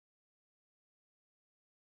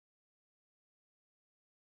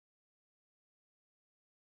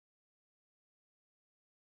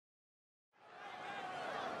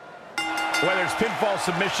Whether it's pinfall,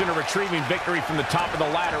 submission, or retrieving victory from the top of the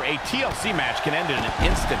ladder, a TLC match can end in an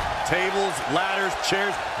instant. Tables, ladders,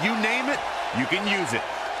 chairs, you name it, you can use it.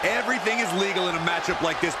 Everything is legal in a matchup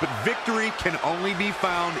like this, but victory can only be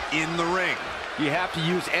found in the ring. You have to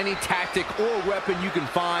use any tactic or weapon you can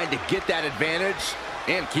find to get that advantage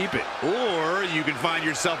and keep it. Or you can find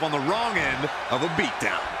yourself on the wrong end of a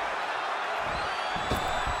beatdown.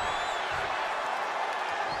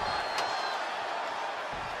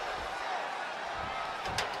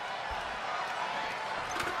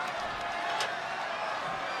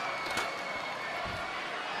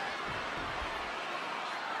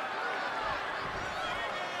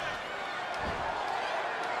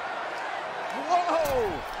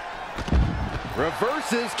 Whoa!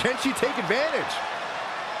 Reverses. Can she take advantage?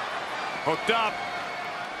 Hooked up.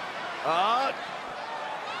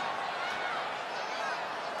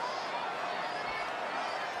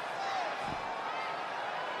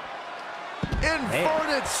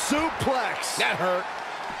 Inverted suplex. That hurt.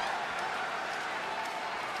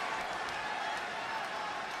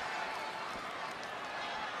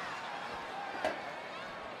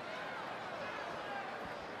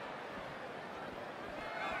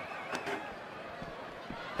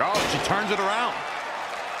 Oh, she turns it around.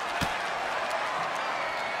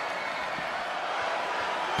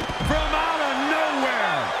 From out of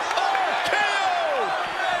nowhere. KO!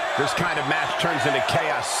 This kind of match turns into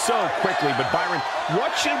chaos so quickly, but Byron,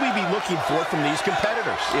 what should we be looking for from these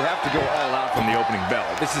competitors? You have to go all out from the opening bell.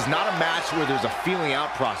 This is not a match where there's a feeling out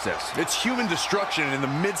process. It's human destruction, and in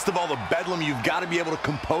the midst of all the bedlam, you've got to be able to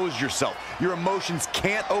compose yourself. Your emotions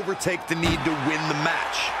can't overtake the need to win the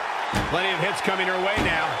match. Plenty of hits coming her way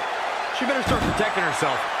now. She better start protecting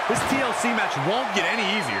herself. This TLC match won't get any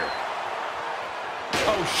easier.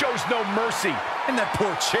 Oh, shows no mercy. And that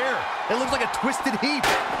poor chair. It looks like a twisted heap.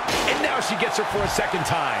 And now she gets her for a second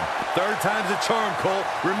time. Third time's a charm, Cole.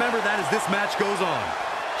 Remember that as this match goes on.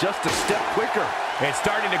 Just a step quicker. It's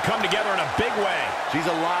starting to come together in a big way. She's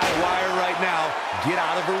a live wire right now. Get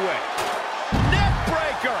out of her way. Neck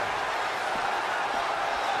breaker.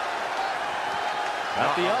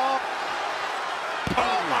 At the up.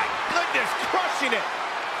 Oh my goodness, crushing it.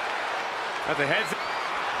 At the heads.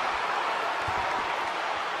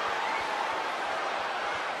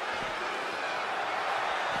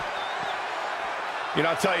 You know,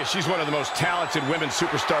 I'll tell you, she's one of the most talented women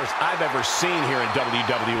superstars I've ever seen here in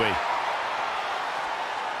WWE.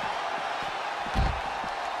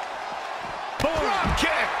 Boom! Drop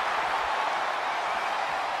kick!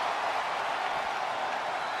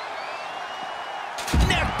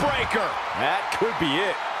 Neck breaker! That could be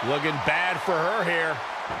it. Looking bad for her here.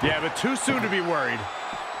 Yeah, but too soon to be worried.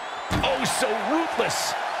 Oh, so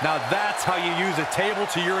ruthless. Now that's how you use a table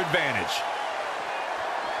to your advantage.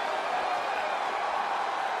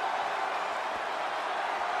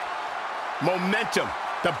 Momentum,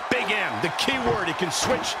 the big M, the key word. It can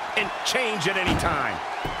switch and change at any time.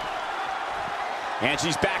 And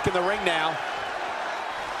she's back in the ring now.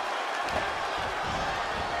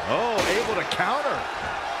 Oh, able to counter.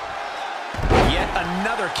 Yet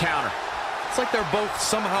another counter. It's like they're both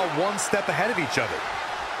somehow one step ahead of each other.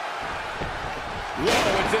 Whoa,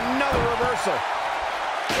 it's another reversal.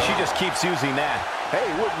 She just keeps using that. Hey,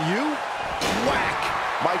 wouldn't you? Whack!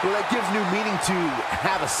 Michael, that gives new meaning to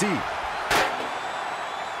have a seat.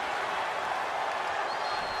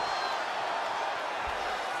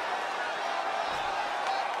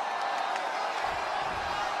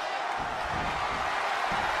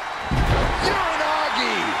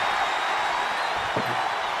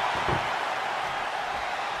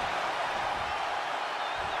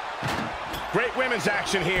 Great women's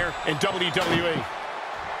action here in WWE.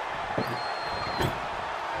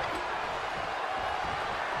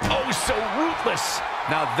 Oh, so ruthless.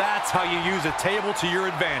 Now that's how you use a table to your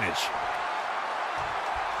advantage.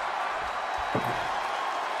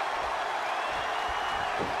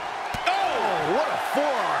 Oh, what a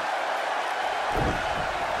forearm.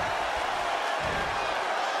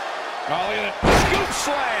 Oh, look at that. Scoop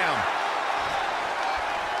slam.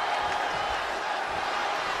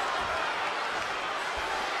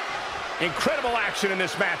 Incredible action in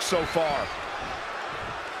this match so far.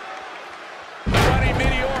 Running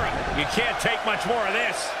Meteora. You can't take much more of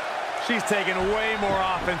this. She's taken way more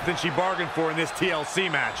offense than she bargained for in this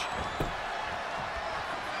TLC match.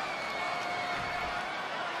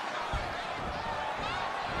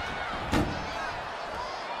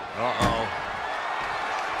 Uh-oh.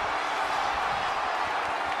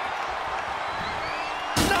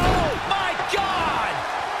 No! My God!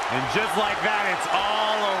 And just like that, it's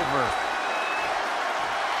all over.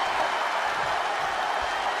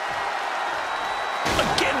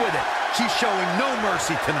 Again with it. She's showing no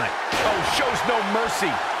mercy tonight. Oh, shows no mercy.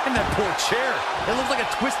 And that poor chair. It looks like a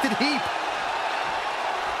twisted heap.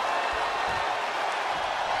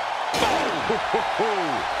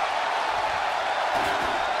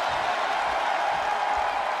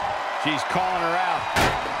 She's calling her out.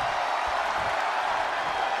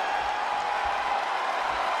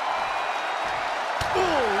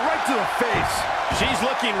 Ooh, right to the face. She's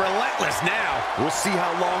looking relentless now. We'll see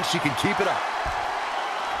how long she can keep it up.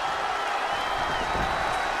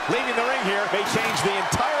 Leaving the ring here may change the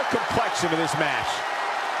entire complexion of this match.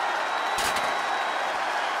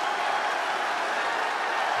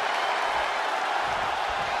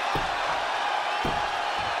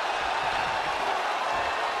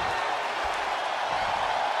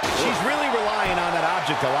 She's really relying on that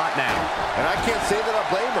object a lot now. And I can't say that I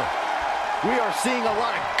blame her. We are seeing a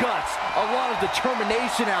lot of guts, a lot of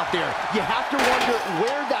determination out there. You have to wonder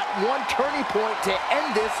where that one turning point to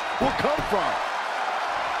end this will come from.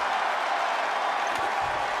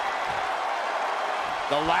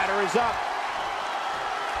 The ladder is up.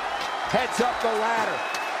 Heads up the ladder.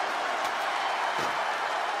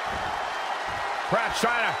 Perhaps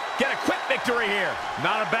trying to get a quick victory here.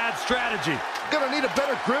 Not a bad strategy. Gonna need a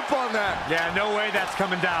better grip on that. Yeah, no way that's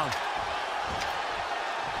coming down.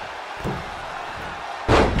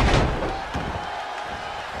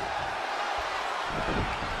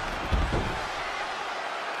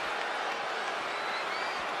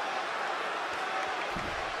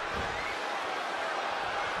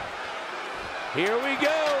 Here we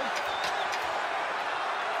go.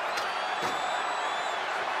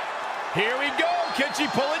 Here we go. Can she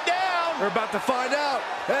pull it down? We're about to find out.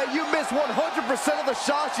 Hey, you miss 100% of the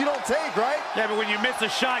shots you don't take, right? Yeah, but when you miss a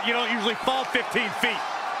shot, you don't usually fall 15 feet.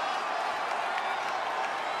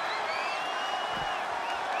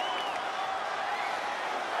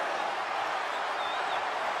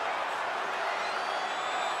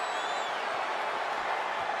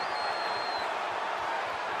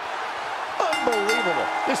 Unbelievable.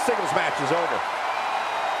 This singles match is over.